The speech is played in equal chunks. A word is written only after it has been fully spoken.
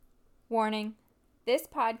Warning: this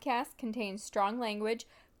podcast contains strong language,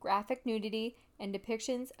 graphic nudity, and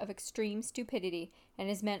depictions of extreme stupidity and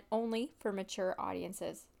is meant only for mature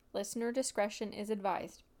audiences. Listener discretion is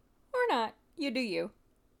advised. Or not. You do you.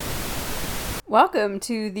 Welcome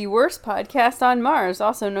to the worst podcast on Mars,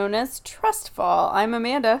 also known as Trustfall. I'm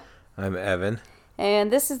Amanda. I'm Evan.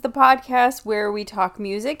 And this is the podcast where we talk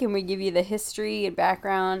music and we give you the history and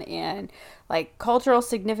background and cultural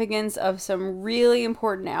significance of some really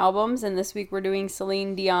important albums. And this week we're doing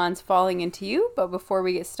Celine Dion's Falling Into You. But before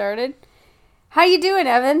we get started, how you doing,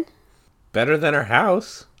 Evan? Better than our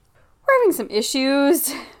house. We're having some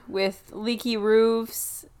issues with leaky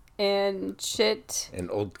roofs and shit.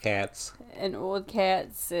 And old cats. And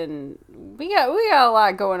we got a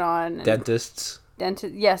lot going on. Dentists.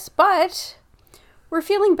 Yes, but we're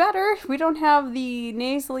feeling better. We don't have the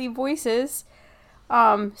nasally voices.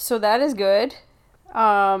 So that is good.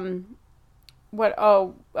 We're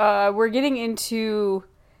getting into,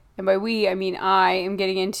 and by we, I mean I am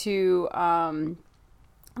getting into,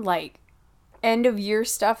 end of year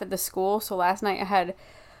stuff at the school. So last night I had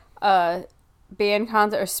a band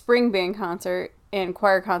concert, a spring band concert and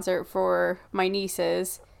choir concert for my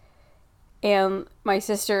nieces. And my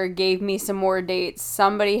sister gave me some more dates.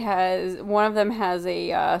 One of them has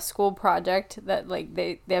a school project that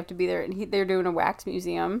they have to be there, and they're doing a wax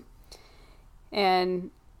museum, and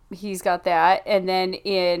he's got that. And then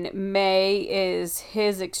in May is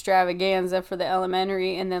his extravaganza for the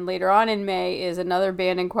elementary, and then later on in May is another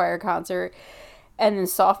band and choir concert, and then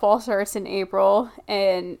softball starts in April,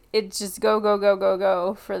 and it's just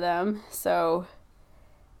go for them. So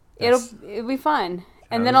it'll be fun.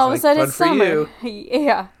 And then all of a sudden it's summer.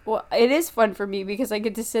 Yeah. Well, it is fun for me because I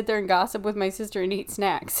get to sit there and gossip with my sister and eat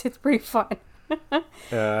snacks. It's pretty fun.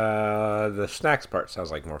 The snacks part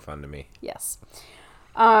sounds like more fun to me. Yes.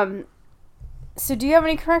 So do you have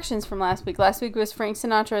any corrections from last week? Last week was Frank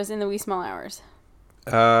Sinatra's In the Wee Small Hours.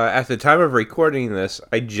 At the time of recording this,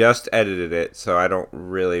 I just edited it, so I don't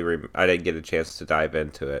really... I didn't get a chance to dive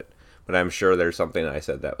into it. But I'm sure there's something I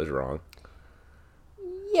said that was wrong.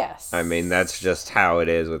 Yes. I mean, that's just how it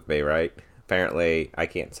is with me, right? Apparently, I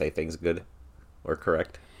can't say things good or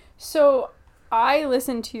correct. So, I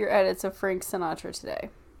listened to your edits of Frank Sinatra today.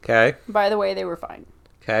 Okay. By the way, they were fine.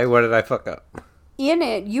 Okay, what did I fuck up? In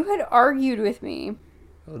it, you had argued with me.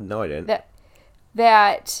 Oh, no, I didn't.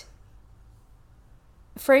 That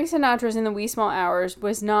Frank Sinatra's In the Wee Small Hours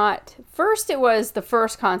was not... First, it was the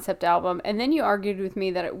first concept album, and then you argued with me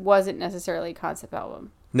that it wasn't necessarily a concept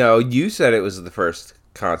album. No, you said it was the first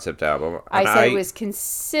concept album. I said it was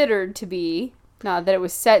considered to be, not that it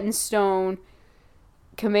was set in stone,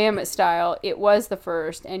 commandment style. It was the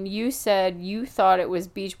first, and you said you thought it was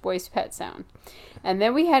Beach Boys' Pet Sound. And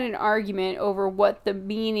then we had an argument over what the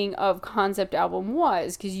meaning of concept album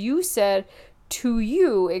was, because you said, to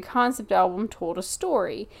you, a concept album told a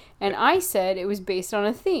story, and I said it was based on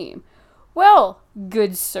a theme. Well,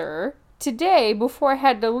 good sir, today, before I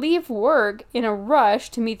had to leave work in a rush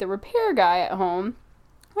to meet the repair guy at home,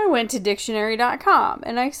 I went to dictionary.com,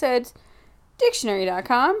 and I said,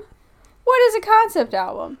 dictionary.com, what is a concept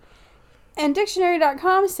album? And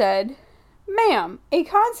dictionary.com said, ma'am, a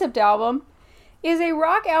concept album is a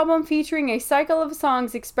rock album featuring a cycle of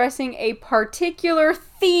songs expressing a particular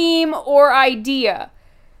theme or idea.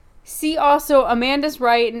 See also, Amanda's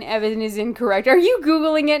right and Evan is incorrect. Are you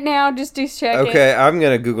Googling it now just to check it? Okay, I'm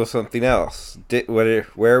going to Google something else. Where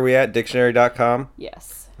are we at? Dictionary.com?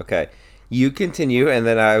 Yes. Okay. You continue, and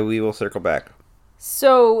then we will circle back.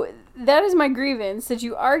 So, that is my grievance, that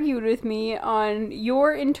you argued with me on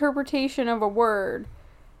your interpretation of a word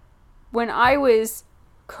when I was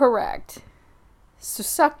correct. So,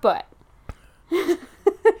 suck butt.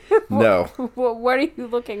 No. What are you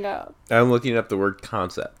looking up? I'm looking up the word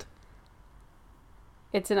concept.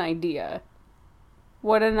 It's an idea.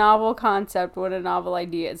 What a novel concept, what a novel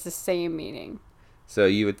idea. It's the same meaning. So,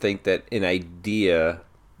 you would think that an idea...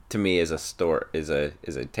 to me is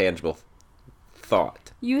a tangible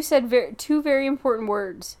thought. You said two very important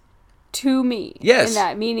words to me. Yes. In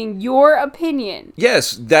that, meaning your opinion.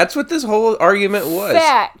 Yes, that's what this whole argument was.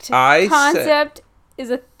 Fact. Concept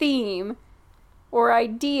is a theme or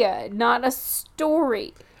idea, not a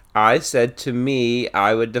story. I said to me,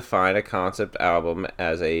 I would define a concept album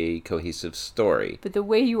as a cohesive story. But the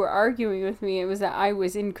way you were arguing with me, it was that I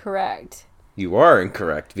was incorrect. You are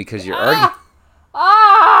incorrect because you're arguing...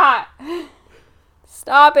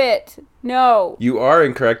 Stop it. No. You are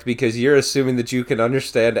incorrect because you're assuming that you can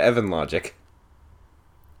understand Evan logic.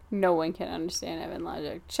 No one can understand Evan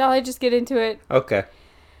logic. Shall I just get into it? Okay.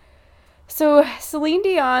 So, Celine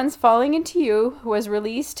Dion's Falling Into You was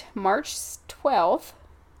released March 12th.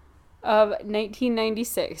 of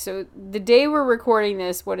 1996. So the day we're recording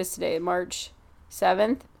this, what is today? March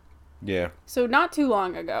 7th? Yeah. So not too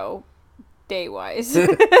long ago, day-wise.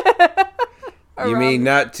 You mean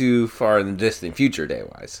not too far in the distant future,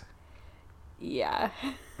 day-wise? Yeah.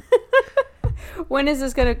 When is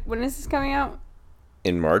this coming out?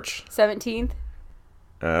 In March? 17th?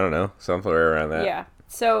 I don't know. Somewhere around that. Yeah.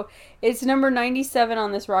 So it's number 97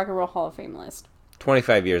 on this Rock and Roll Hall of Fame list.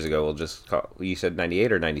 25 years ago, we'll just call... You said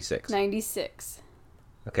 98 or 96? 96.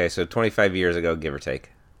 Okay, so 25 years ago, give or take.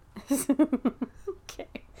 Okay.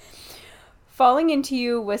 Falling Into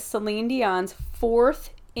You was Celine Dion's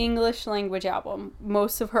fourth English language album.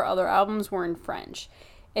 Most of her other albums were in French.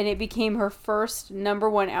 And it became her first number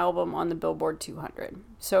one album on the Billboard 200.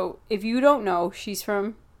 So if you don't know, she's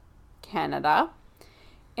from Canada.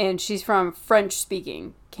 And she's from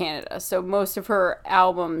French-speaking Canada. So most of her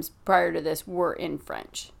albums prior to this were in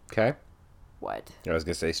French. Okay. What? I was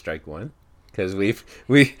going to say strike one. Because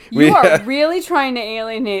You are really trying to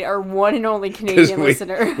alienate our one and only Canadian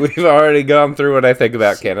listener. We've already gone through what I think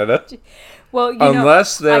about Canada. Well,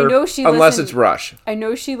 unless it's Rush. I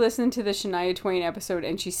know she listened to the Shania Twain episode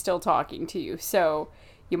and she's still talking to you. So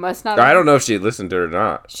you must not. I don't know if she listened to it or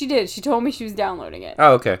not. She did. She told me she was downloading it.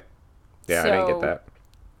 Oh, okay. Yeah, I didn't get that.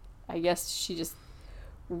 I guess she just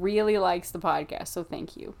really likes the podcast, so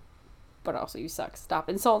thank you. But also, you suck. Stop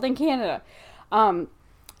insulting Canada.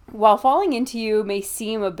 While Falling Into You may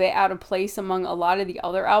seem a bit out of place among a lot of the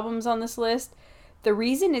other albums on this list, the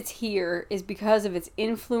reason it's here is because of its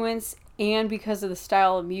influence and because of the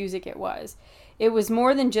style of music it was. It was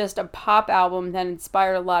more than just a pop album that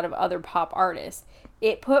inspired a lot of other pop artists.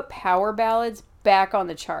 It put power ballads back on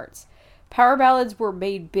the charts. Power ballads were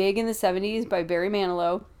made big in the 70s by Barry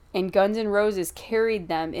Manilow, and Guns N' Roses carried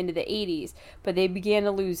them into the 80s, but they began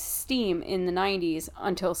to lose steam in the 90s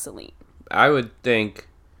until Celine. I would think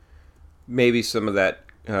maybe some of that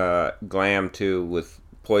glam, too, with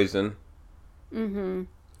Poison. Mm-hmm.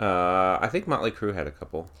 I think Motley Crue had a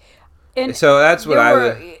couple. And so that's what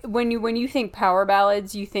When you think power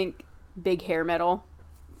ballads, you think big hair metal,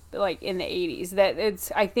 like in the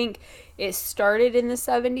 80s. I think it started in the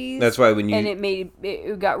 70s. That's why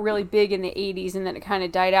it got really big in the 80s, and then it kind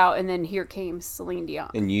of died out, and then here came Celine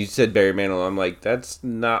Dion. And you said Barry Manilow. I'm like, that's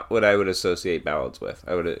not what I would associate ballads with.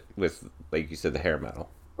 I would with, like you said, the hair metal.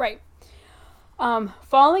 Right.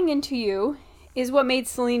 Falling Into You is what made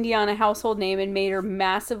Celine Dion a household name and made her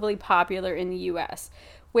massively popular in the U.S.,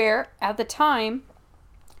 where, at the time,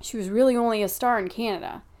 she was really only a star in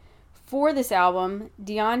Canada. For this album,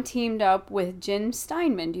 Dion teamed up with Jim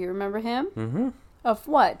Steinman. Do you remember him? Mm-hmm. Of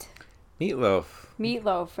what?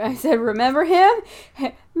 Meatloaf. I said, remember him?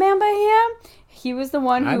 Remember him? He was the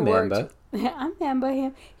one who worked... I remember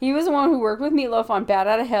him. He was the one who worked with Meatloaf on Bad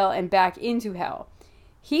Outta Hell and Back Into Hell.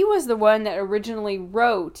 He was the one that originally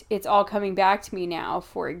wrote It's All Coming Back to Me Now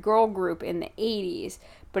for a girl group in the 80s,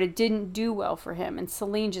 but it didn't do well for him, and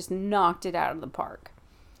Celine just knocked it out of the park.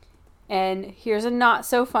 And here's a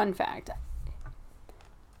not-so-fun fact.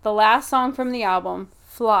 The last song from the album,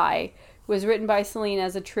 Fly, was written by Celine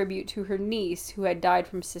as a tribute to her niece who had died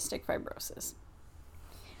from cystic fibrosis.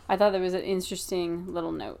 I thought that was an interesting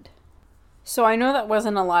little note. So I know that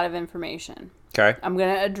wasn't a lot of information. Okay. I'm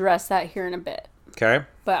going to address that here in a bit. Okay.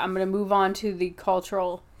 But I'm going to move on to the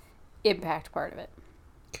cultural impact part of it.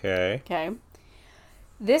 Okay. Okay.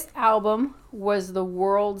 This album was the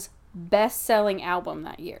world's best-selling album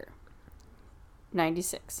that year.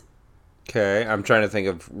 96. Okay. I'm trying to think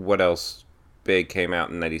of what else big came out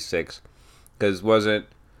in 96. Because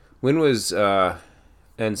when was NSYNC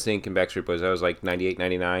and Backstreet Boys? That was like 98,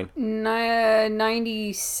 99?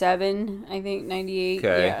 97, I think, 98.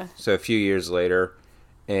 Okay. Yeah. So a few years later.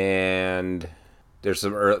 And there's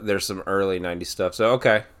some early 90s stuff. So,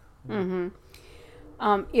 okay. Mm-hmm.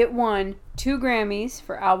 It won 2 Grammys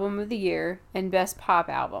for Album of the Year and Best Pop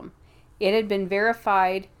Album. It had been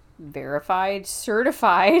certified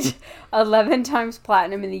 11 times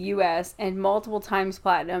platinum in the U.S. and multiple times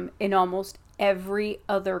platinum in almost every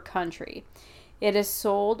other country. It has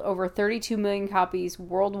sold over 32 million copies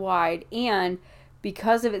worldwide, and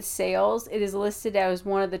because of its sales, it is listed as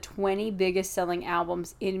one of the 20 biggest selling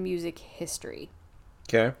albums in music history.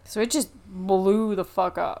 Okay. So it just blew the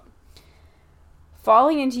fuck up.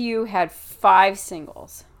 Falling Into You had 5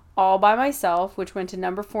 singles. All By Myself, which went to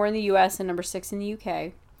number 4 in the U.S. and number 6 in the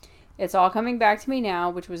U.K. It's All Coming Back to Me Now,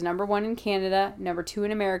 which was number 1 in Canada, number 2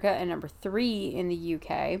 in America, and number 3 in the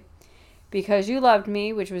U.K. Because You Loved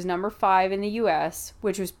Me, which was number 5 in the U.S.,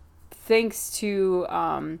 which was thanks to...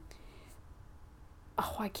 I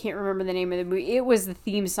can't remember the name of the movie. It was the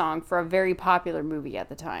theme song for a very popular movie at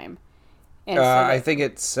the time. And I think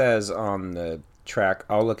it says on the track.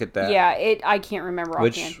 I'll look at that. Yeah, I can't remember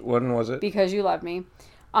offhand. Which one was it? Because You Love Me.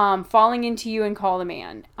 Falling Into You and Call the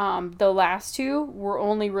Man. The last two were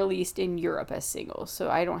only released in Europe as singles, so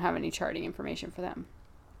I don't have any charting information for them.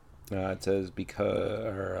 It says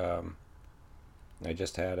I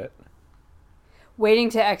just had it. Waiting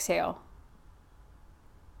to Exhale.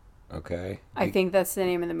 Okay. I think that's the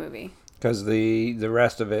name of the movie. Because the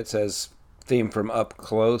rest of it says theme from Up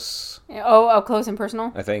Close. Oh, Up Close and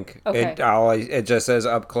Personal? I think. Okay. It just says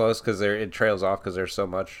Up Close because it trails off because there's so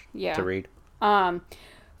much to read.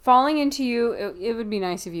 Falling Into You, it would be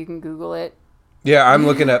nice if you can Google it. Yeah, I'm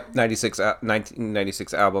looking up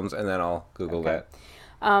 1996 albums, and then I'll Google that.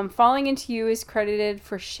 Falling Into You is credited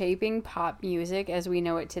for shaping pop music as we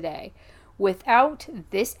know it today. Without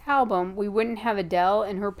this album, we wouldn't have Adele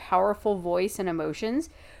and her powerful voice and emotions.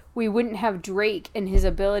 We wouldn't have Drake and his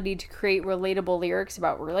ability to create relatable lyrics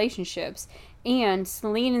about relationships. And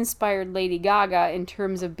Celine inspired Lady Gaga in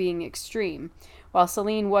terms of being extreme. While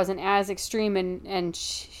Celine wasn't as extreme and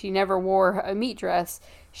she never wore a meat dress,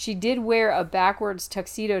 she did wear a backwards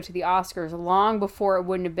tuxedo to the Oscars long before it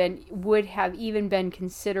would have even been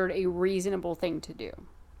considered a reasonable thing to do.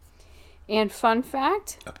 And fun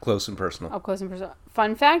fact. Up Close and Personal. Up Close and Personal.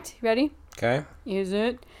 Fun fact. Ready? Okay. Is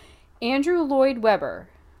it? Andrew Lloyd Webber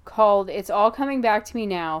called It's All Coming Back to Me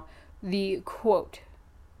Now the, quote,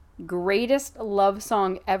 greatest love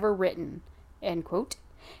song ever written, end quote.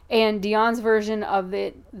 And Dion's version of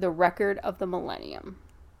it, the record of the millennium.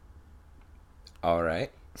 All right.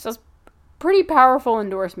 So it's pretty powerful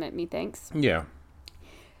endorsement, methinks. Yeah.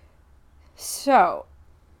 So,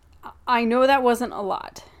 I know that wasn't a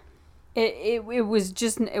lot. It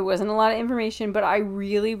wasn't a lot of information, but I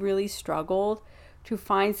really, really struggled to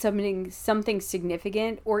find something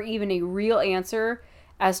significant or even a real answer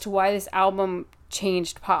as to why this album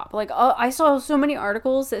changed pop. Like, I saw so many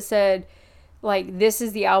articles that said, like, this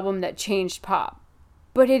is the album that changed pop,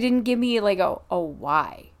 but it didn't give me like a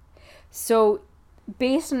why. So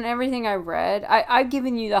based on everything I read, I've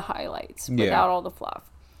given you the highlights without all the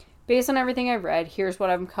fluff. Based on everything I've read, here's what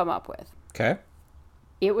I've come up with. Okay.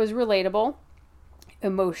 It was relatable,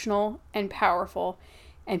 emotional, and powerful,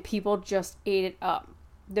 and people just ate it up.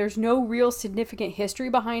 There's no real significant history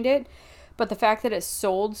behind it, but the fact that it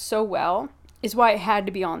sold so well is why it had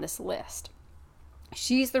to be on this list.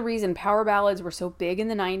 She's the reason power ballads were so big in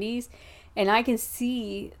the 90s, and I can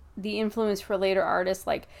see the influence for later artists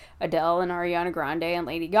like Adele and Ariana Grande and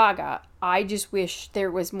Lady Gaga. I just wish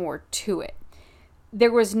there was more to it.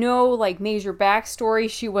 There was no like major backstory.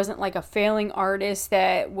 She wasn't like a failing artist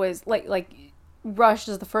that was like Rush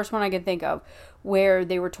is the first one I can think of where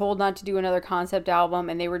they were told not to do another concept album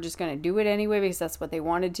and they were just going to do it anyway because that's what they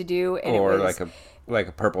wanted to do. And or it was, like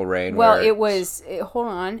a Purple Rain. Well, hold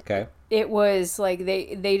on. Okay. It was like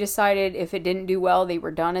they decided if it didn't do well, they were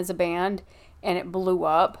done as a band and it blew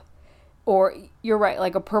up. Or you're right,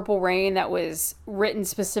 like a Purple Rain that was written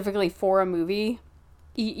specifically for a movie.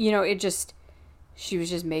 She was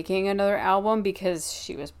just making another album because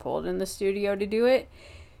she was pulled in the studio to do it.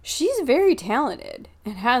 She's very talented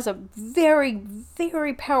and has a very,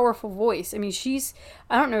 very powerful voice. I mean,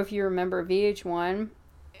 I don't know if you remember VH1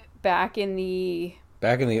 back in the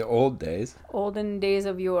old days. Olden days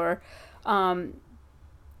of yore. I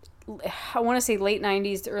want to say late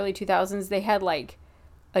 90s to early 2000s, they had like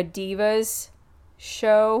a Divas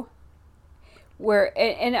show where,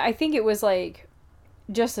 and I think it was like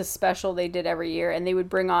just a special they did every year, and they would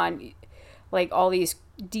bring on like all these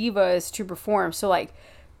divas to perform. So like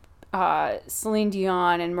Celine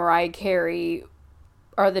Dion and Mariah Carey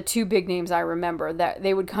are the two big names I remember that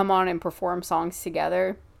they would come on and perform songs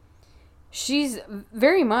together. She's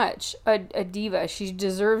very much a diva. She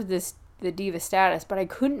deserves the diva status, but I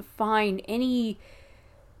couldn't find any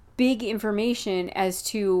big information as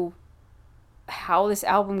to how this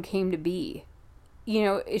album came to be. You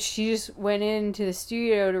know, she just went into the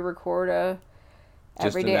studio to record a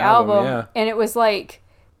everyday album, yeah. And it was like,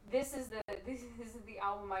 this is the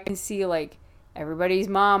album I can see like everybody's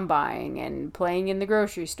mom buying and playing in the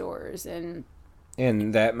grocery stores, and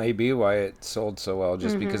that may be why it sold so well,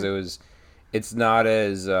 just because it's not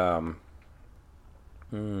as how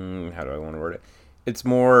do I want to word it? It's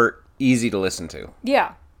more easy to listen to.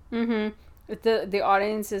 Yeah. The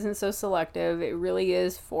audience isn't so selective. It really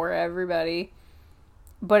is for everybody.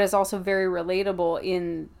 But it's also very relatable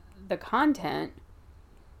in the content.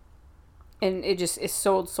 And it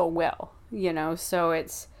sold so well, you know? So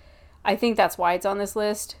I think that's why it's on this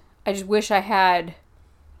list. I just wish I had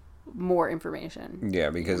more information.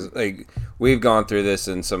 Yeah, because like we've gone through this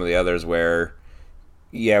in some of the others where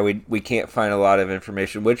Yeah, we can't find a lot of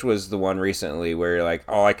information. Which was the one recently where you're like,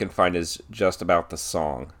 all I can find is just about the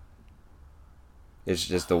song. It's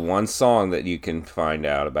just the one song that you can find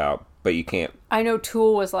out about, but you can't. I know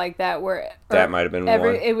Tool was like that, where That might have been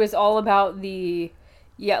one. It was all about the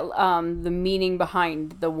the meaning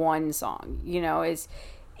behind the one song. Is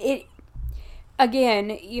it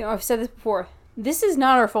again? I've said this before. This is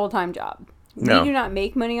not our full-time job. No. We do not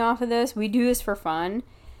make money off of this. We do this for fun.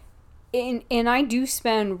 And I do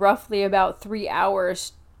spend roughly about 3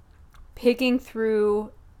 hours picking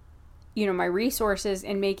through, my resources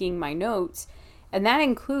and making my notes. And that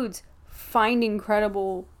includes finding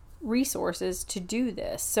credible resources to do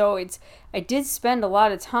this. So I did spend a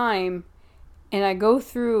lot of time, and I go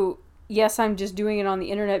through, yes, I'm just doing it on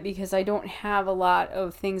the internet because I don't have a lot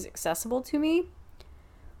of things accessible to me.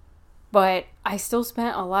 But I still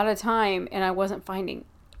spent a lot of time, and I wasn't finding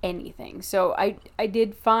anything. So I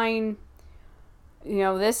did find,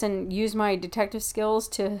 this and use my detective skills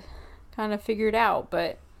to kind of figure it out.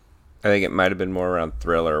 But I think it might have been more around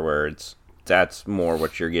Thriller, where that's more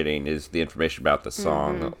what you're getting is the information about the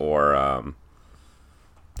song, or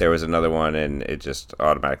there was another one and it just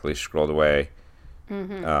automatically scrolled away.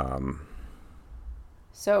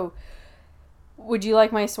 So, would you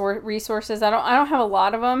like my resources? I don't have a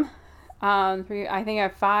lot of them. I think I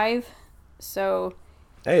have 5. So,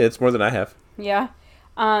 hey, that's more than I have. Yeah.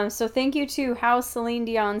 So thank you to How Celine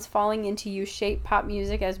Dion's Falling Into You Shaped Pop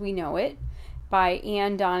Music as We Know It by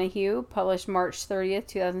Anne Donahue, published March 30th,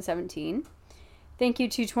 2017. Thank you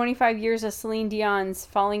to 25 Years of Celine Dion's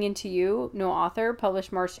Falling Into You, no author,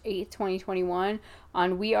 published March 8th, 2021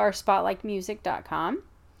 on wearespotlightmusic.com.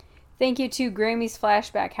 Thank you to Grammys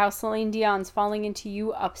Flashback, How Celine Dion's Falling Into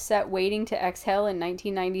You upset Waiting to Exhale in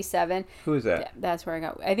 1997. Who is that? That's where I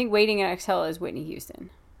got. I think Waiting to Exhale is Whitney Houston.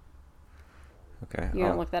 Okay. You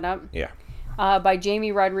want to look that up? Yeah. By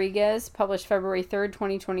Jamie Rodriguez, published February 3rd,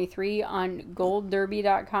 2023 on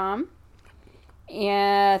goldderby.com.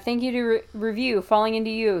 And thank you to review Falling Into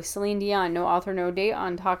You, Celine Dion, no author, no date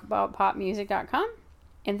on talkaboutpopmusic.com.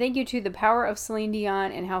 And thank you to The Power of Celine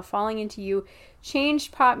Dion and How Falling Into You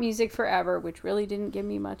Changed Pop Music Forever, which really didn't give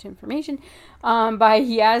me much information, by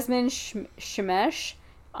Yasmin Shemesh,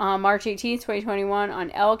 March 18th, 2021 on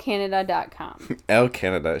lcanada.com. L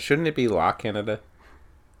Canada. Shouldn't it be La Canada?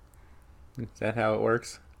 Is that how it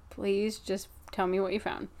works? Please just tell me what you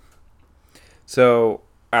found. So,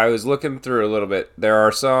 I was looking through a little bit. There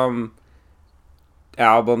are some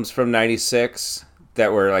albums from 96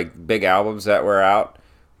 that were like big albums that were out,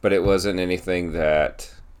 but it wasn't anything that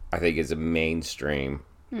I think is a mainstream,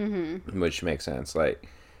 which makes sense. Like,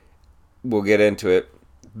 we'll get into it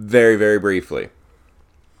very, very briefly.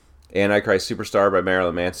 Antichrist Superstar by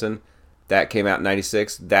Marilyn Manson, that came out in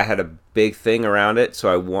 96. That had a big thing around it,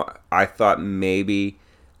 so I thought maybe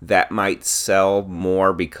that might sell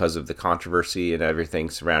more because of the controversy and everything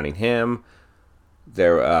surrounding him.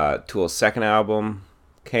 Tool's second album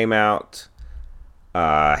came out.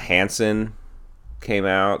 Hanson came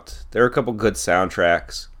out. There were a couple good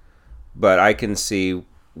soundtracks, but I can see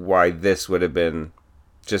why this would have been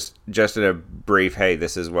just in a brief, hey,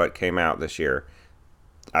 this is what came out this year.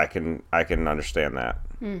 I can understand that.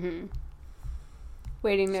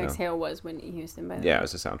 Waiting to Exhale was Whitney Houston, by the way. Yeah, it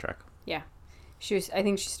was a soundtrack. Yeah. I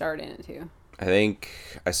think she starred in it too. I think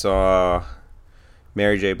I saw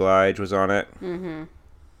Mary J. Blige was on it.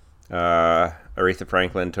 Aretha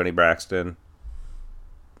Franklin, Toni Braxton.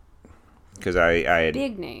 Because I had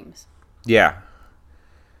big names. Yeah.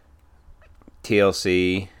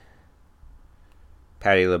 TLC,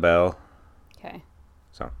 Patti LaBelle. Okay.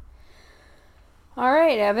 So. All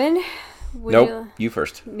right, Evan. You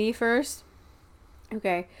first. Me first?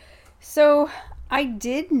 Okay. So, I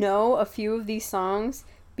did know a few of these songs,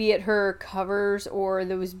 be it her covers or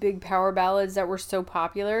those big power ballads that were so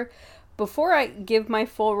popular. Before I give my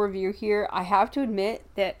full review here, I have to admit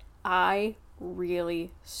that I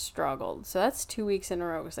really struggled. So that's 2 weeks in a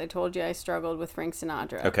row because I told you I struggled with Frank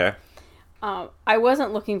Sinatra. Okay. I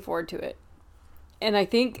wasn't looking forward to it. And I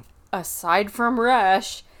think aside from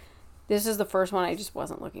Rush, this is the first one I just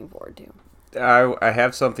wasn't looking forward to. I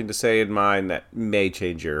have something to say in mind that may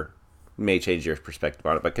change your perspective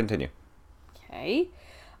on it, but continue. Okay.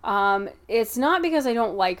 It's not because I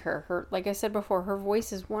don't like her. Like I said before, her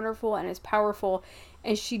voice is wonderful and it's powerful,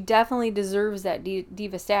 and she definitely deserves that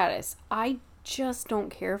diva status. I just don't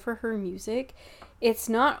care for her music. It's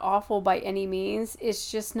not awful by any means.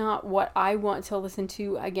 It's just not what I want to listen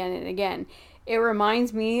to again and again. It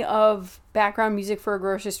reminds me of background music for a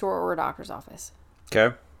grocery store or a doctor's office.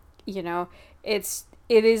 Okay. You know, it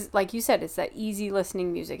is, like you said, it's that easy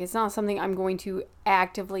listening music. It's not something I'm going to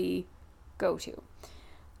actively go to.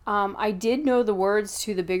 I did know the words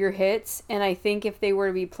to the bigger hits, and I think if they were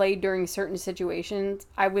to be played during certain situations,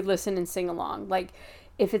 I would listen and sing along. Like,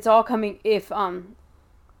 if it's all coming, if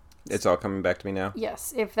It's All Coming Back to Me Now?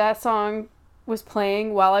 yes, if that song was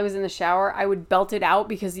playing while I was in the shower, I would belt it out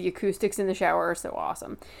because the acoustics in the shower are so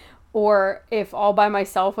awesome. Or if All by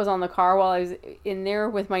Myself was on the car while I was in there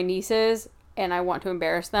with my nieces and I want to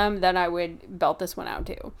embarrass them, then I would belt this one out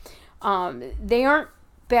too. They aren't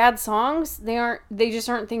bad songs. They just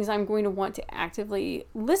aren't things I'm going to want to actively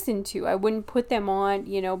listen to. I wouldn't put them on,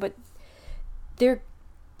 but they're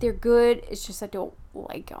good. It's just I don't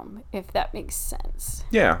like them, if that makes sense.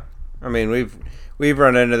 Yeah. I mean, we've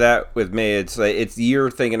run into that with me. It's like you're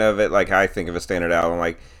thinking of it like I think of a standard album.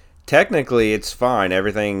 Like, technically, it's fine.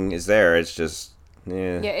 Everything is there. It's just,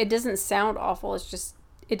 yeah. Yeah, it doesn't sound awful. It's just,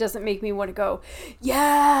 it doesn't make me want to go,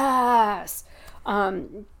 yes!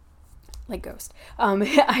 Like Ghost.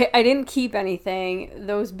 I didn't keep anything.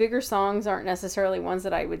 Those bigger songs aren't necessarily ones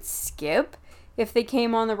that I would skip if they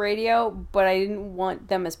came on the radio, but I didn't want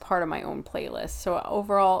them as part of my own playlist. So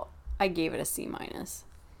overall, I gave it a C-.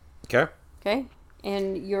 Okay. Okay?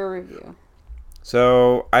 And your review.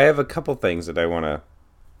 So, I have a couple things that I want to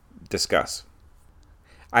discuss.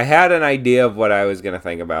 I had an idea of what I was going to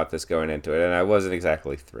think about this going into it, and I wasn't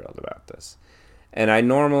exactly thrilled about this. And I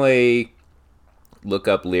normally look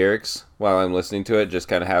up lyrics while I'm listening to it, just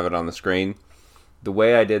kind of have it on the screen. The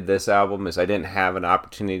way I did this album is I didn't have an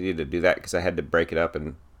opportunity to do that because I had to break it up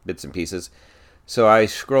in bits and pieces. So I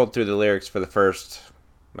scrolled through the lyrics for the first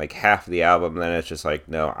like half of the album, and then it's just like,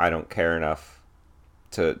 no, I don't care enough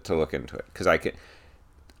to look into it, because I can,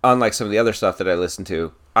 unlike some of the other stuff that I listen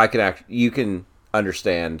to, you can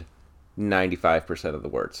understand 95% of the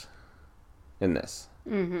words in this.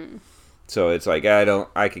 Mm-hmm. So it's like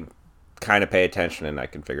I can kind of pay attention and I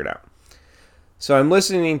can figure it out. So I'm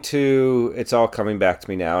listening to It's All Coming Back to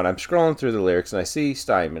Me Now, and I'm scrolling through the lyrics, and I see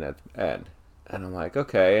Steinman at the end, and I'm like,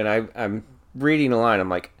 okay, and I'm reading a line. I'm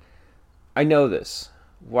like, I know this.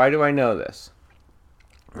 Why do I know this?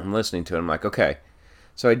 I'm listening to it. I'm like, okay.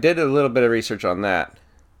 So I did a little bit of research on that.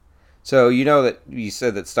 So you know that you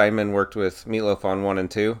said that Steinman worked with Meatloaf on 1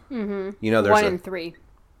 and 2? Mm-hmm. You know there's 1 and 3.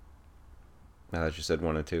 I thought you said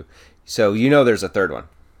 1 and 2. So you know there's a third one,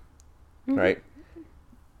 right?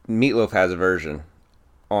 Meatloaf has a version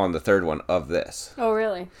on the third one of this. Oh,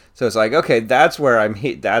 really? So it's like, okay, that's what I'm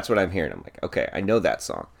hearing. I'm like, okay, I know that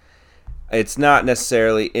song. It's not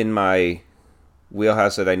necessarily in my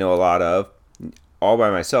wheelhouse that I know a lot of. All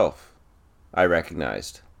by Myself, I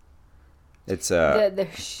recognized. It's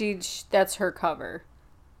that's her cover.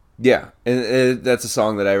 Yeah, and that's a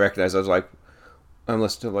song that I recognized. I was like, I'm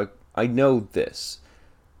listening to like, I know this,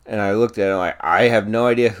 and I looked at it like, I have no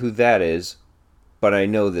idea who that is, but I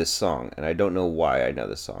know this song, and I don't know why I know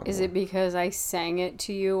this song. Is it because I sang it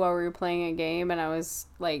to you while we were playing a game, and I was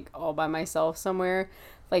like all by myself somewhere?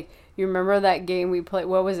 Like, you remember that game we played?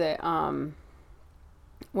 What was it?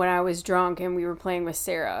 When I was drunk and we were playing with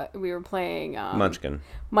Sarah, we were playing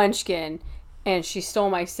Munchkin, and she stole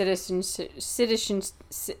my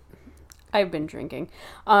I've been drinking,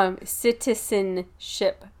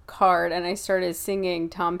 citizenship card, and I started singing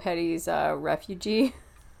Tom Petty's Refugee,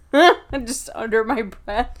 just under my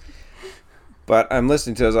breath. But I'm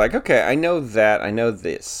listening to it, I was like, okay, I know that, I know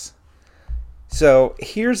this. So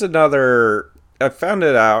here's another. I found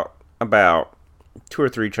it out about 2 or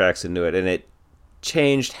 3 tracks into it, and it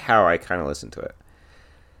changed how I kind of listened to it.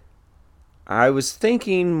 I was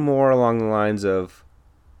thinking more along the lines of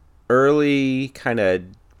early kind of,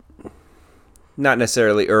 not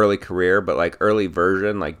necessarily early career, but like early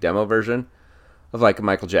version, like demo version of like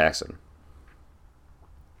Michael Jackson.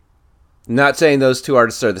 Not saying those two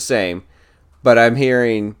artists are the same, but I'm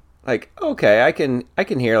hearing like, okay, I can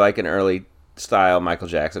hear like an early style Michael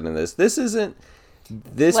Jackson in this. This isn't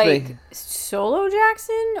this like solo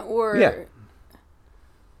Jackson or yeah.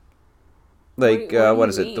 Like, what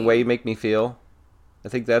is mean? it? The Way You Make Me Feel? I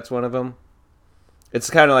think that's one of them.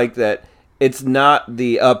 It's kind of like that. It's not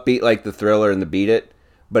the upbeat like the Thriller and the Beat It,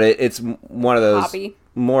 but it's one of those poppy.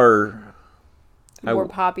 more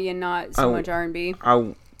poppy and not so much R&B.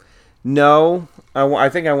 No, I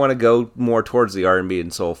think I want to go more towards the R&B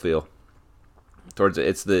and soul feel. Towards it.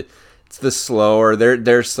 It's the slower.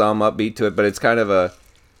 There's some upbeat to it, but it's kind of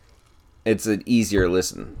it's an easier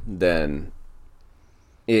listen than.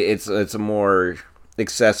 It's a more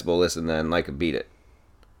accessible listen than like a Beat It.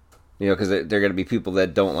 Because they're going to be people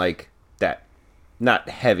that don't like that, not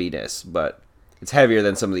heaviness, but it's heavier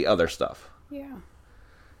than some of the other stuff. Yeah.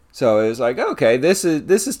 So it was like, okay, this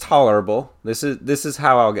is tolerable. This is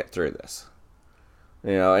how I'll get through this.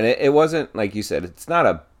 And it wasn't, like you said, it's not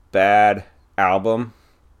a bad album,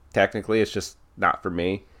 technically. It's just not for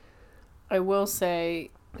me. I will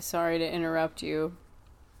say, sorry to interrupt you,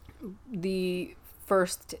 the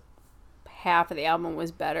first half of the album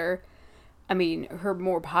was better. I mean, her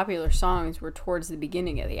more popular songs were towards the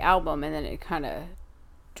beginning of the album, and then it kind of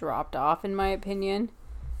dropped off, in my opinion.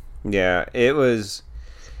 Yeah, it was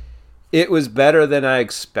better than I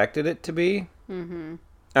expected it to be. Mm-hmm.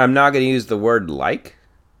 I'm not going to use the word like,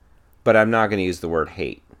 but I'm not going to use the word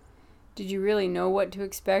hate. Did you really know what to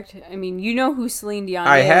expect? I mean, you know who Celine Dion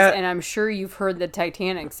is, and I'm sure you've heard the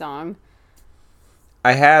Titanic song.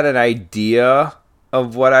 I had an idea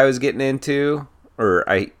of what I was getting into, or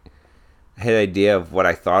I had an idea of what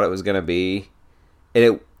I thought it was going to be, and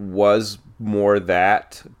it was more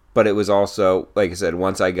that, but it was also, like I said,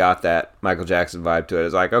 once I got that Michael Jackson vibe to it, I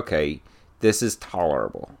was like, okay, this is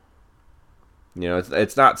tolerable. You know,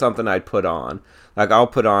 it's not something I'd put on. Like, I'll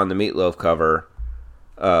put on the Meatloaf cover,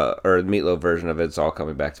 or the Meatloaf version of It's All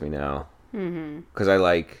Coming Back to Me Now. Because I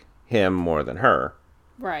like him more than her.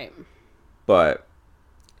 Right. But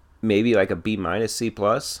maybe like a B minus, C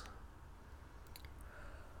plus.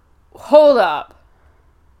 Hold up.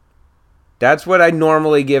 That's what I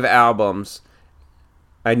normally give albums.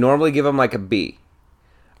 I normally give them like a B.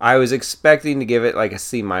 I was expecting to give it like a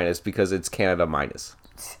C minus because it's Canada minus.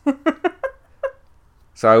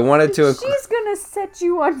 So I wanted to... She's gonna set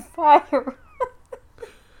you on fire.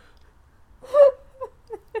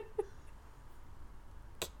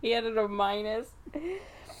 Canada minus.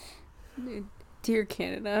 Dear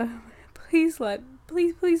Canada, please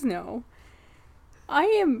no. I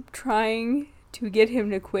am trying to get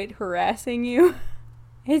him to quit harassing you.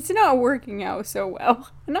 It's not working out so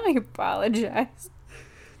well, and I apologize.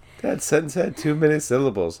 That sentence had 2 minute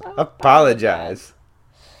syllables. Apologize.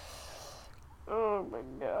 Oh my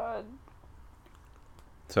god.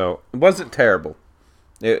 So, it wasn't terrible.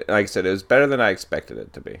 Like I said, it was better than I expected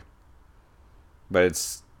it to be. But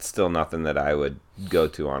it's still nothing that I would go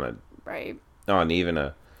to on a... Right. On even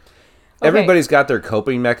a... Okay. Everybody's got their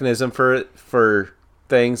coping mechanism for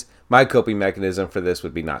things. My coping mechanism for this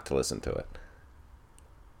would be not to listen to it.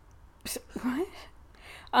 What?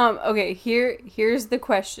 Okay, here's the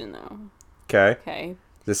question, though. Okay.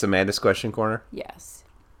 Is this Amanda's question corner? Yes.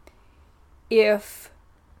 If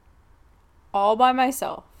All by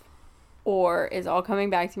Myself or Is All Coming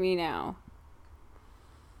Back to Me Now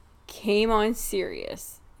came on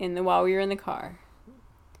Sirius while we were in the car,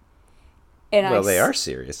 and they are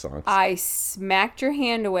serious songs. I smacked your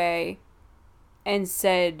hand away and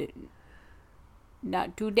said,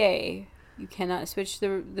 "Not today. You cannot switch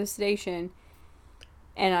the station."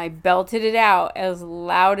 And I belted it out as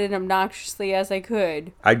loud and obnoxiously as I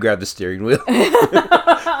could. I'd grab the steering wheel.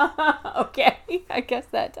 Okay. I guess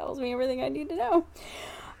that tells me everything I need to know.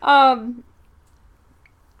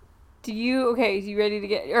 You ready to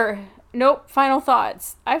get... nope, final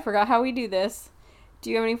thoughts. I forgot how we do this. Do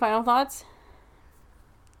you have any final thoughts?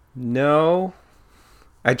 No.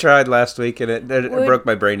 I tried last week and it broke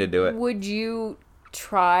my brain to do it. Would you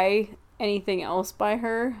try anything else by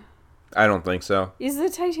her? I don't think so. Is the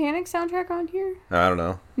Titanic soundtrack on here? I don't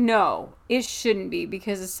know. No, it shouldn't be,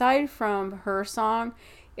 because aside from her song,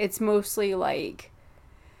 it's mostly like...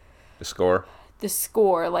 The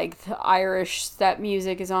score, like the Irish step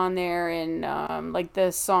music is on there, and like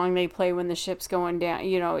the song they play when the ship's going down.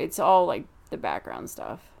 You know, it's all like the background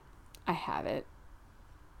stuff. I have it.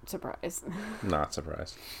 Surprise. Not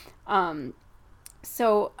surprised.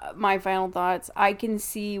 So my final thoughts. I can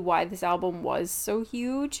see why this album was so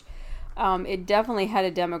huge. It definitely had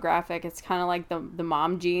a demographic. It's kind of like the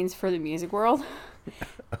mom jeans for the music world.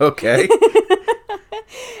 Okay.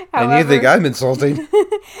 However, and you think I'm insulting?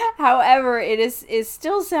 However, it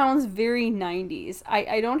still sounds very 90s.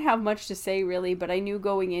 I don't have much to say really, but I knew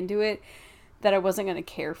going into it that I wasn't going to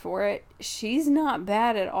care for it. She's not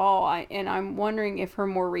bad at all, and I'm wondering if her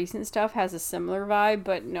more recent stuff has a similar vibe,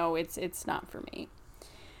 but no, it's not for me.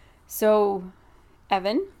 So,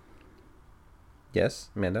 Evan? Yes,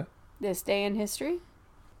 Amanda? This day in history?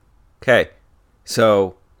 Okay,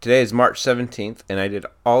 so today is March 17th, and I did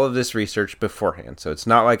all of this research beforehand, so it's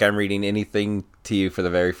not like I'm reading anything to you for the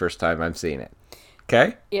very first time I'm seeing it.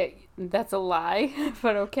 Okay? Yeah, that's a lie,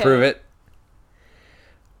 but okay. Prove it.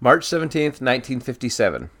 March 17th,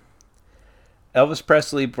 1957. Elvis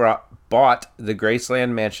Presley bought the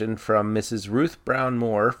Graceland Mansion from Mrs. Ruth Brown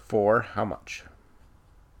Moore for how much?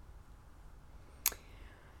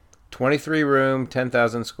 23 room,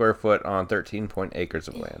 10,000 square foot on 13 acres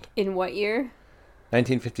of land. In what year?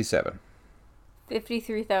 1957.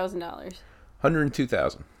 $53,000.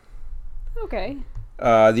 $102,000. Okay.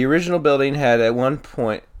 The original building had at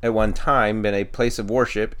one time been a place of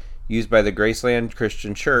worship used by the Graceland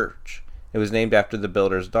Christian Church. It was named after the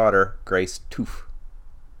builder's daughter, Grace Toof.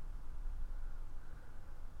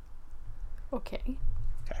 Okay.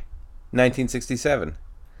 1967.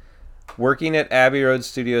 Working at Abbey Road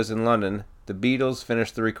Studios in London, the Beatles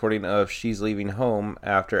finished the recording of She's Leaving Home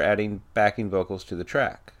after adding backing vocals to the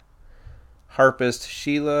track. Harpist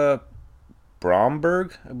Sheila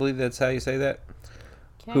Bromberg, I believe that's how you say that,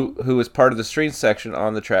 who was part of the string section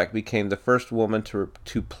on the track, became the first woman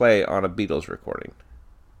to play on a Beatles recording.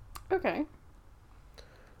 Okay.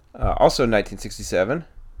 Also in 1967,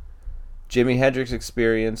 Jimi Hendrix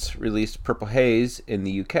Experience released Purple Haze in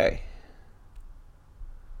the UK.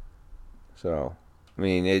 So, I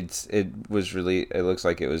mean, it looks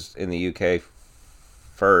like it was in the UK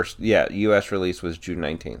first. Yeah, US release was June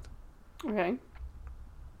 19th. Okay.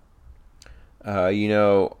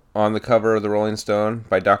 On the cover of the Rolling Stone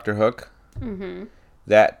by Dr. Hook,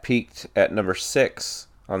 that peaked at number 6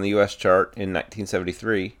 on the US chart in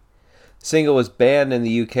 1973. The single was banned in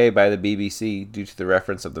the UK by the BBC due to the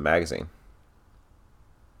reference of the magazine.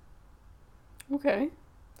 Okay.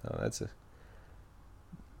 Oh,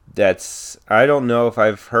 that's I don't know if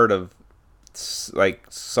I've heard of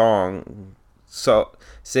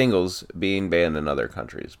singles being banned in other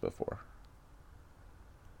countries before.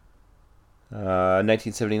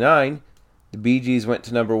 1979, the Bee Gees went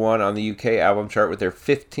to number 1 on the UK album chart with their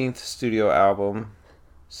 15th studio album,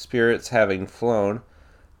 Spirits Having Flown,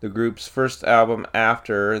 the group's first album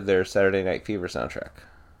after their Saturday Night Fever soundtrack.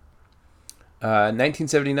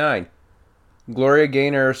 1979, Gloria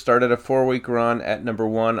Gaynor started a 4-week run at number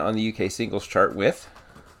 1 on the UK singles chart with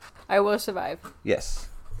I Will Survive. Yes.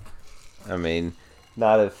 I mean,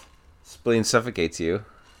 not if Spleen suffocates you.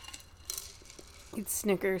 It's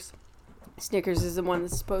Snickers. Snickers is the one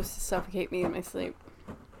that's supposed to suffocate me in my sleep.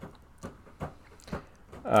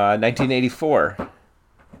 1984.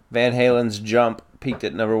 Van Halen's Jump peaked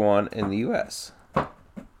at number 1 in the U.S.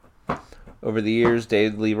 Over the years,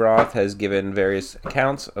 David Lee Roth has given various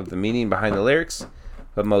accounts of the meaning behind the lyrics,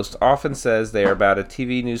 but most often says they are about a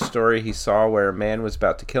TV news story he saw where a man was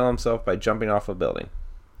about to kill himself by jumping off a building.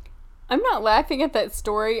 I'm not laughing at that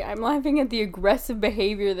story. I'm laughing at the aggressive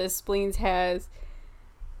behavior that Spleens has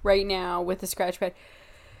right now with the scratch pad.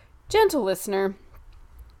 Gentle listener,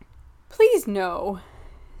 please know,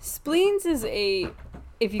 Spleens is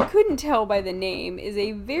if you couldn't tell by the name, is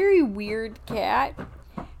a very weird cat.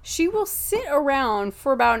 She will sit around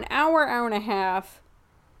for about an hour, hour and a half,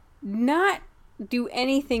 not do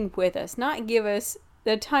anything with us, not give us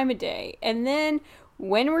the time of day. And then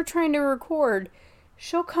when we're trying to record,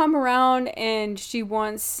 she'll come around and she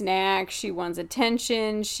wants snacks, she wants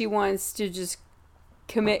attention, she wants to just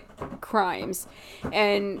commit crimes.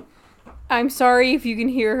 And I'm sorry if you can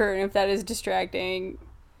hear her and if that is distracting.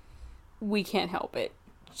 We can't help it.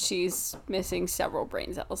 She's missing several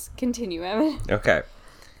brain cells. Continue, Evan. Okay.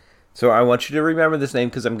 So I want you to remember this name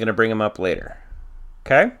because I'm going to bring him up later.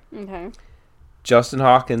 Okay? Okay. Justin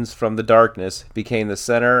Hawkins from The Darkness became the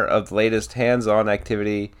center of the latest hands-on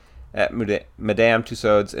activity at Madame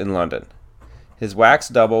Tussauds in London. His wax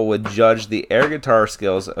double would judge the air guitar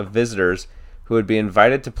skills of visitors who would be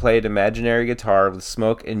invited to play an imaginary guitar with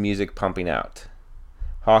smoke and music pumping out.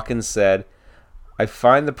 Hawkins said, "I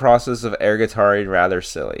find the process of air guitaring rather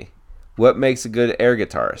silly. What makes a good air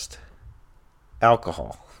guitarist?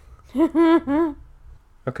 Alcohol."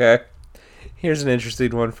 Okay. Here's an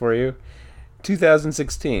interesting one for you.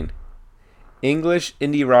 2016. English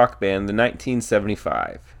indie rock band, the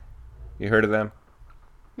 1975. You heard of them?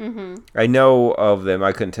 Mm-hmm. I know of them.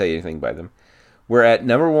 I couldn't tell you anything by them. We're at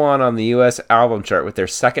number 1 on the U.S. album chart with their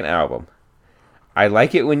second album. I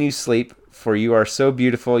Like It When You Sleep, for you are so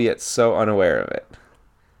beautiful yet so unaware of it.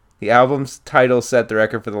 The album's title set the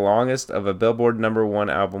record for the longest of a Billboard number 1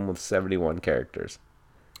 album with 71 characters.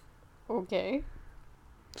 Okay.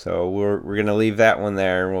 So we're going to leave that one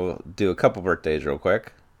there, and we'll do a couple birthdays real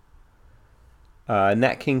quick.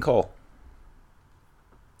 Nat King Cole.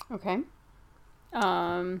 Okay.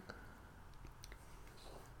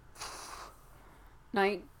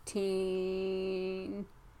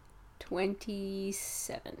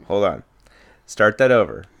 1927. Hold on. Start that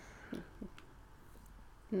over.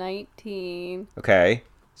 19. Okay.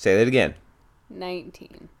 Say that again.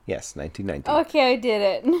 19. Yes, 1919. Okay, I did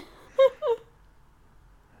it.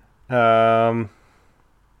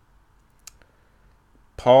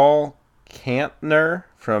 Paul Kantner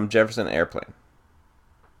from Jefferson Airplane.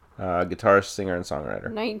 Guitarist, singer, and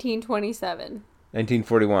songwriter. 1927.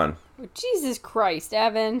 1941. Oh, Jesus Christ,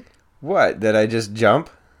 Evan. What? Did I just jump?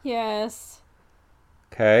 Yes.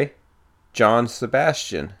 Okay. John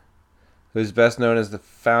Sebastian, who's best known as the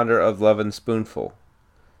founder of Love and Spoonful.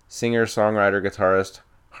 singer, songwriter, guitarist,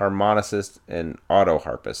 harmonicist, and auto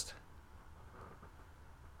harpist.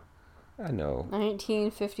 I know.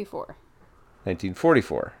 1954.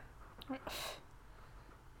 1944.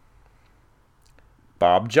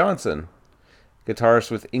 Bob Johnson,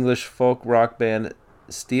 guitarist with English folk rock band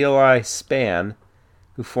Steely Span,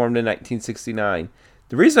 who formed in 1969.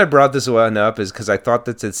 The reason I brought this one up is because I thought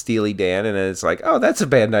that said Steely Dan, and it's like, oh, that's a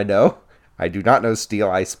band I know. I do not know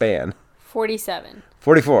Steely Span. 47.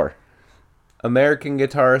 44. American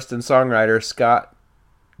guitarist and songwriter Scott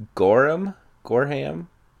Gorham,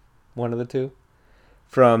 one of the two,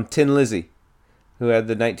 from Tin Lizzy, who had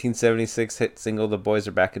the 1976 hit single The Boys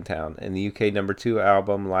Are Back in Town and the UK #2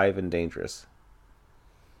 album Live and Dangerous.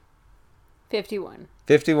 51.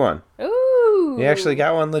 51. Ooh. You actually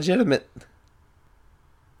got one legitimate.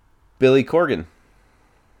 Billy Corgan,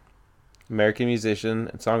 American musician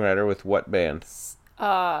and songwriter with what band?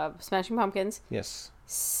 Smashing Pumpkins. Yes.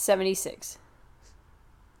 76.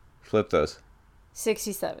 Flip those.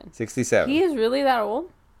 67. 67. He is really that old?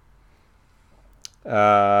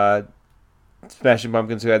 Smashing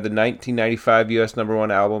Pumpkins, who had the 1995 U.S.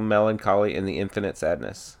 #1 album Melancholy and the Infinite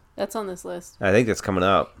Sadness. That's on this list. I think that's coming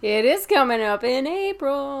up. It is coming up in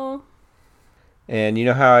April. And you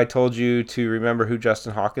know how I told you to remember who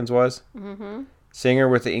Justin Hawkins was? Mm-hmm. Singer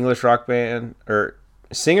with English rock, The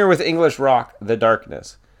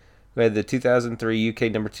Darkness, who had the 2003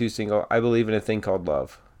 UK #2 single I Believe in a Thing Called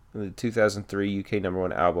Love, and the 2003 UK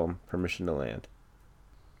 #1 album Permission to Land.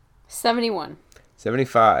 71.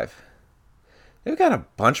 75. They've got a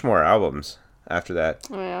bunch more albums after that.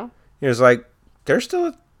 Oh, yeah? It was like,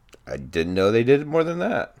 I didn't know they did more than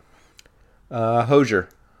that. Hozier,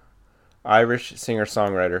 Irish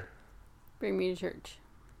singer-songwriter. Bring Me to Church.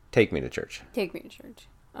 Take Me to Church. Take Me to Church.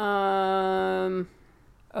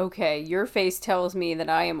 Okay, your face tells me that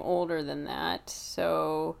I am older than that,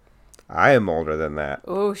 so... I am older than that.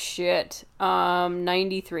 Oh, shit.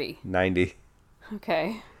 93. 90.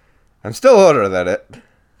 Okay. I'm still older than it.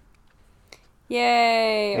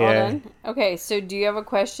 Yay! All done? Okay, so do you have a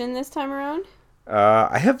question this time around?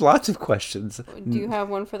 I have lots of questions. Do you have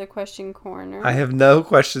one for the question corner? I have no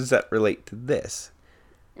questions that relate to this.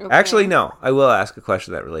 Okay. Actually, no. I will ask a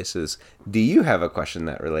question that relates to this. Do you have a question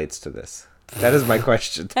that relates to this? That is my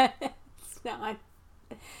question. It's not.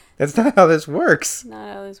 That's not how this works.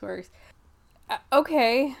 Not how this works.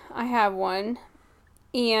 Okay, I have one.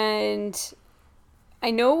 And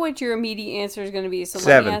I know what your immediate answer is going to be, so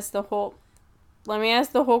 7. let me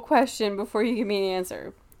ask the whole question before you give me an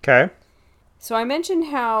answer. Okay. So I mentioned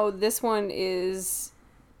how this one is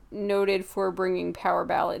noted for bringing power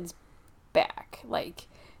ballads back. Like,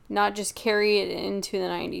 not just carry it into the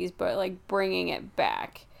 90s, but, like, bringing it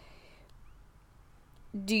back.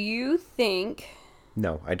 Do you think...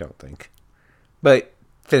 No, I don't think. But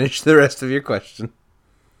finish the rest of your question.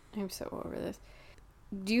 I'm so over this.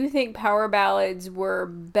 Do you think power ballads were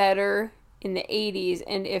better in the 80s?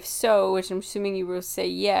 And if so, which I'm assuming you will say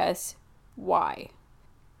yes, why?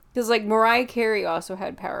 Because, like, Mariah Carey also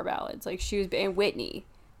had power ballads. Like, she was... And Whitney.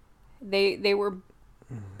 They were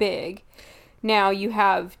big. Now, you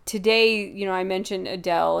have... Today, you know, I mentioned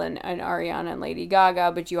Adele and Ariana and Lady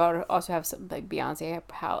Gaga, but you also have some... Like, Beyonce,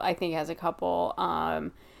 I think, has a couple.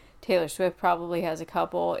 Taylor Swift probably has a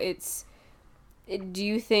couple. Do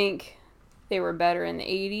you think they were better in the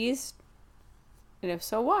 80s? And if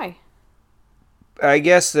so, why? I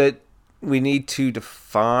guess that we need to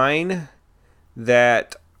define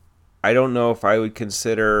that. I don't know if I would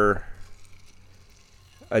consider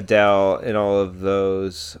Adele and all of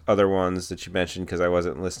those other ones that you mentioned, because I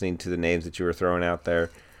wasn't listening to the names that you were throwing out there.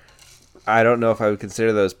 I don't know if I would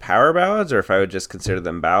consider those power ballads or if I would just consider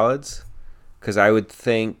them ballads, because I would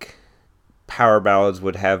think power ballads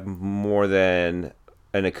would have more than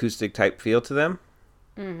an acoustic type feel to them.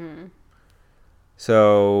 Mm-hmm.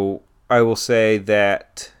 So I will say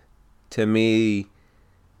that, to me,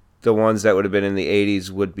 the ones that would have been in the 80s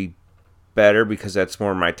would be better because that's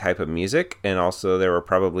more my type of music, and also there were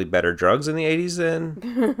probably better drugs in the 80s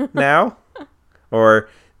than now. Or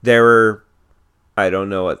there were... I don't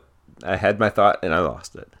know what... I had my thought and I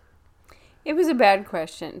lost it. It was a bad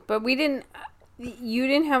question, but we didn't... You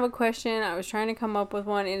didn't have a question. I was trying to come up with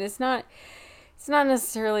one, and it's not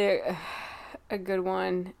necessarily a good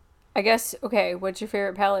one. I guess, okay, what's your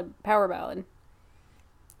favorite power ballad?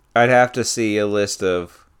 I'd have to see a list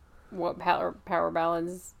of... What power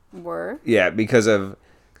ballads were? Yeah, because of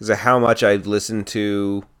how much I've listened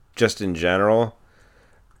to just in general,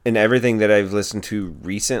 and everything that I've listened to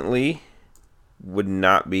recently would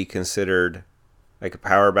not be considered like a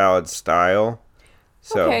power ballad style.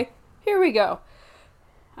 So. Okay, here we go.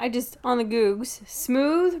 I just, on the Googs,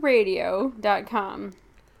 smoothradio.com.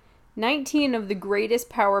 19 of the greatest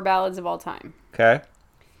power ballads of all time. Okay.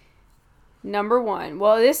 Number 1.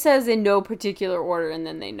 Well, this says in no particular order, and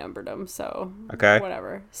then they numbered them, so okay.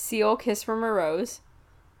 Whatever. Seal, Kiss from a Rose.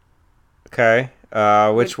 Okay.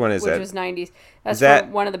 Which one is that? Which was 90s. That's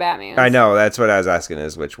from one of the Batmans. I know. That's what I was asking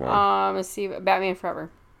is which one. Let's see. Batman Forever.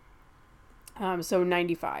 So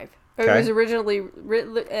 95. Okay. It was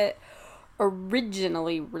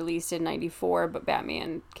originally released in 94, but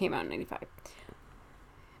Batman came out in 95.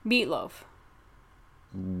 Meatloaf.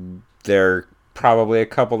 There are probably a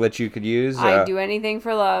couple that you could use. I'd do anything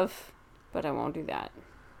for love, but I won't do that.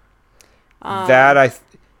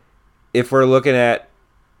 If we're looking at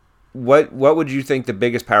what would you think the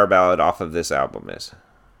biggest power ballad off of this album is,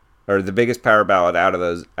 or the biggest power ballad out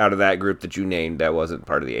of that group that you named that wasn't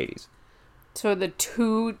part of the 80s? So the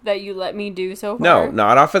 2 that you let me do so far? No,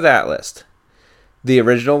 not off of that list. The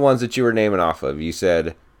original ones that you were naming off of. You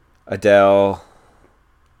said Adele,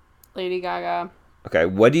 Lady Gaga. Okay,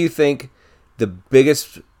 what do you think the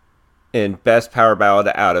biggest and best power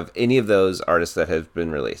ballad out of any of those artists that have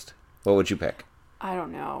been released? What would you pick? I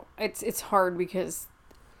don't know. It's hard because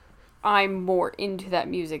I'm more into that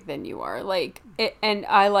music than you are. And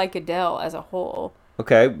I like Adele as a whole.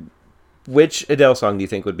 Okay, which Adele song do you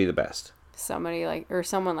think would be the best? Someone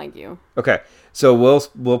like you. Okay, so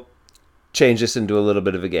we'll change this into a little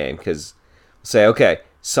bit of a game because we'll say, okay,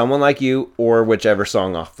 Someone Like You or whichever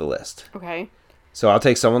song off the list. Okay. So I'll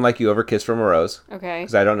take Someone Like You over Kiss from a Rose. Okay.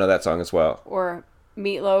 Because I don't know that song as well. Or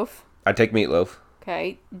Meatloaf. I'd take Meatloaf.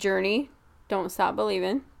 Okay. Journey, Don't Stop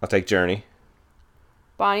Believin'. I'll take Journey.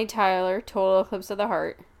 Bonnie Tyler, Total Eclipse of the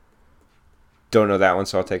Heart. Don't know that one,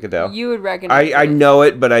 so I'll take Adele. You would recognize it. I know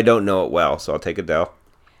it, but I don't know it well, so I'll take Adele.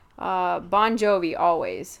 Bon Jovi,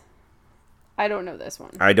 Always. I don't know this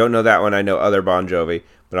one. I don't know that one. I know other Bon Jovi,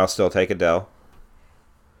 but I'll still take Adele.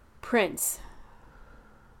 Prince.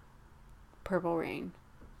 Purple Rain.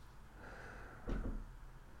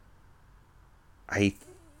 I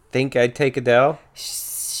think I'd take Adele.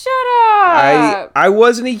 Shut up! I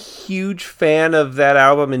wasn't a huge fan of that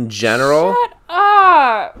album in general. Shut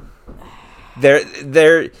up!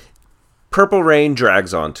 Purple Rain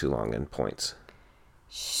drags on too long in points.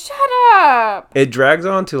 Shut up! It drags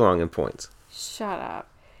on too long in points. Shut up.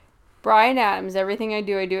 Bryan Adams, Everything I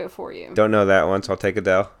Do It For You. Don't know that one, so I'll take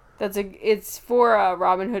Adele. It's for a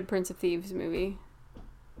Robin Hood, Prince of Thieves movie.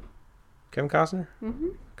 Kevin Costner? Mm-hmm.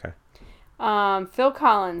 Okay. Phil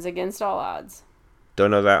Collins, Against All Odds.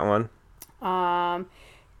 Don't know that one.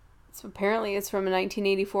 Apparently it's from a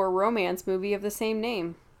 1984 romance movie of the same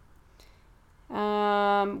name.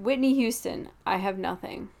 Whitney Houston, I Have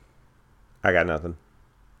Nothing. I got nothing.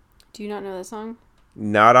 Do you not know that song?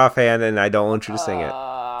 Not offhand, and I don't want you to sing it.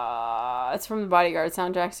 It's from the Bodyguard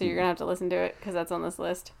soundtrack, so you're going to have to listen to it, because that's on this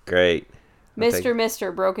list. Great.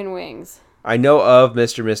 Mr. Broken Wings. I know of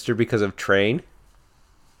Mr. because of Train.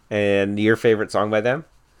 And your favorite song by them?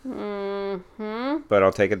 Mm-hmm. But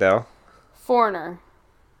I'll take Adele. Foreigner.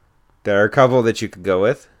 There are a couple that you could go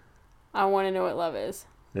with. I Want to Know What Love Is.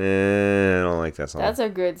 I don't like that song. That's a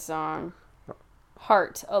good song.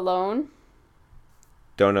 Heart, Alone.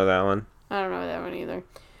 Don't know that one. I don't know that one either.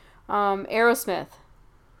 Aerosmith.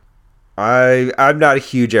 I'm not a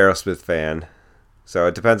huge Aerosmith fan, so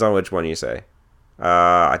it depends on which one you say.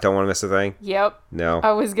 I Don't Want to Miss a Thing. Yep. No.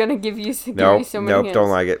 I was gonna give you so many hints. Don't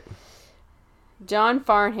like it. John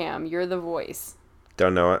Farnham, You're the Voice.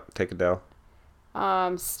 Don't know it. Take Adele.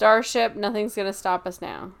 Starship, Nothing's Gonna Stop Us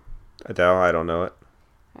Now. Adele, I don't know it.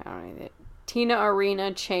 I don't know it. Tina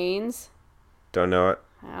Arena, Chains. Don't know it.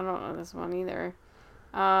 I don't know this one either.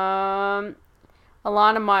 Alana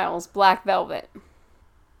Miles, Black Velvet.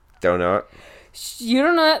 Don't know it. You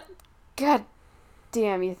don't know that? God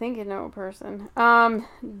damn, you think you know a person.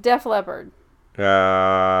 Def Leppard.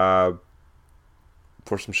 Pour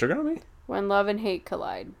Some Sugar on Me? When Love and Hate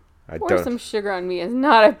Collide. Pour Some Sugar on Me is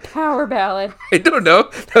not a power ballad. I don't know.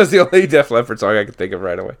 That was the only Def Leppard song I could think of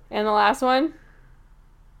right away. And the last one?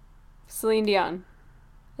 Celine Dion.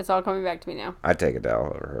 It's all coming back to me now. I'd take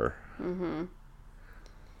Adele over her. Mm-hmm.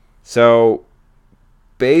 So,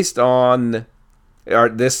 based on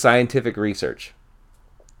this scientific research,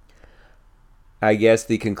 I guess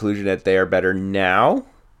the conclusion that they are better now,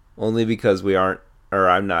 only because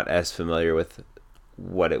I'm not as familiar with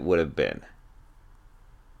what it would have been.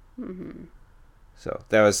 Mm-hmm. So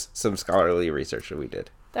that was some scholarly research that we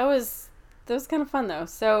did. That was kind of fun though.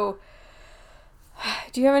 So,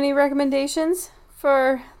 do you have any recommendations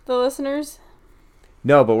for the listeners?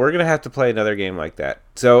 No, but we're gonna have to play another game like that.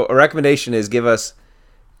 So a recommendation is give us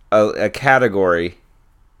a category,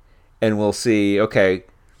 and we'll see. Okay,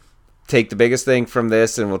 take the biggest thing from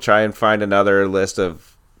this, and we'll try and find another list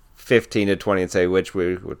of 15 to 20 and say which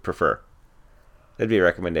we would prefer. That'd be a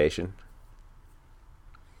recommendation.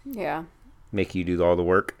 Yeah. Make you do all the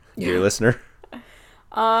work, dear listener.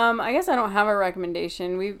 I guess I don't have a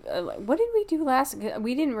recommendation. What did we do last?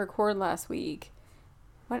 We didn't record last week.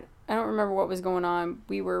 What? I don't remember what was going on.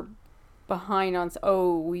 We were behind on.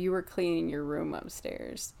 Oh, you were cleaning your room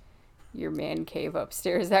upstairs, your man cave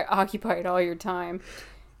upstairs. That occupied all your time.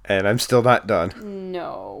 And I'm still not done.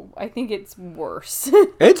 No, I think it's worse.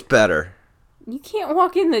 It's better. You can't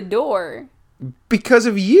walk in the door. Because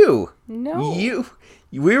of you. No.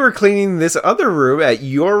 We were cleaning this other room at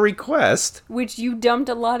your request. Which you dumped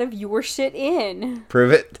a lot of your shit in.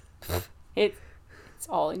 Prove it. It's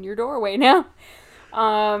all in your doorway now.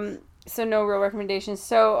 So no real recommendations.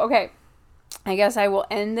 So, okay. I guess I will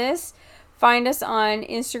end this. Find us on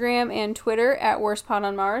Instagram and Twitter at Worst Pod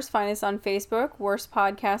on Mars. Find us on Facebook, Worst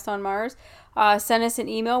Podcast on Mars. Send us an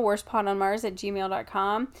email,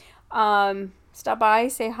 worstpodonmars@gmail.com. Stop by,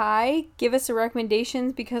 say hi, give us some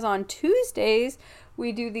recommendations, because on Tuesdays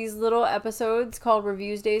we do these little episodes called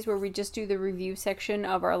Reviews Days where we just do the review section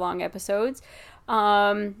of our long episodes.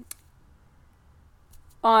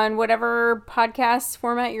 On whatever podcast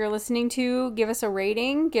format you're listening to, give us a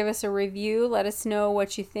rating, give us a review, let us know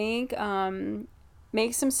what you think.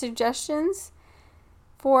 Make some suggestions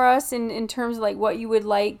for us in terms of like what you would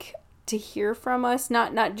like to hear from us.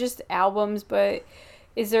 Not just albums, but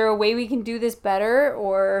is there a way we can do this better,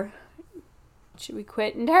 or should we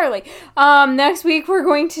quit entirely? Next week we're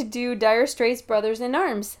going to do Dire Straits' Brothers in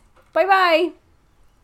Arms. Bye-bye!